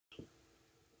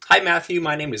Hi Matthew,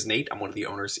 my name is Nate. I'm one of the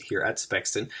owners here at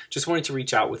Spexton. Just wanted to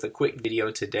reach out with a quick video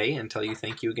today and tell you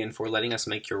thank you again for letting us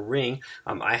make your ring.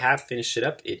 I have finished it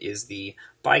up. It is the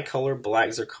bicolor black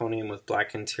zirconium with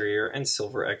black interior and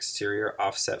silver exterior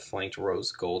offset flanked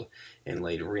rose gold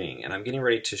inlaid ring. And I'm getting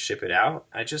ready to ship it out.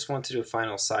 I just want to do a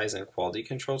final size and quality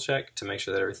control check to make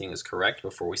sure that everything is correct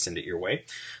before we send it your way.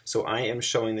 So I am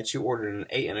showing that you ordered an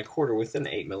 8 1/4 with an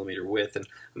 8mm width, and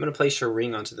I'm going to place your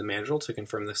ring onto the mandrel to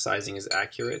confirm the sizing is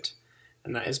accurate.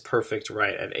 And that is perfect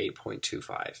right at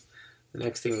 8.25. The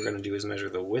next thing we're going to do is measure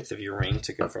the width of your ring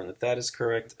to confirm that that is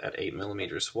correct at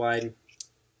 8mm wide.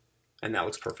 And that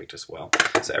looks perfect as well.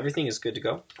 So everything is good to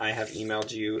go. I have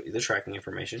emailed you the tracking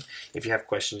information. If you have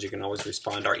questions, you can always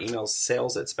respond. Our email is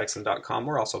sales@spexton.com,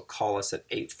 or also call us at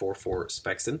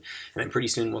 844-SPEXTON. And then pretty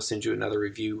soon we'll send you another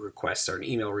review request, or an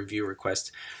email review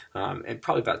request, in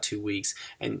probably about 2 weeks.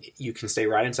 And you can stay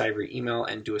right inside of your email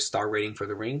and do a star rating for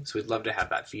the ring. So we'd love to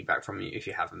have that feedback from you if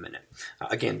you have a minute.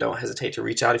 Again, don't hesitate to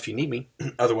reach out if you need me.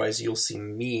 Otherwise, you'll see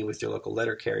me with your local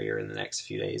letter carrier in the next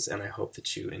few days. And I hope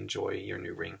that you enjoy your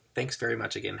new ring. Thanks very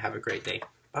much again. Have a great day.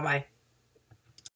 Bye-bye.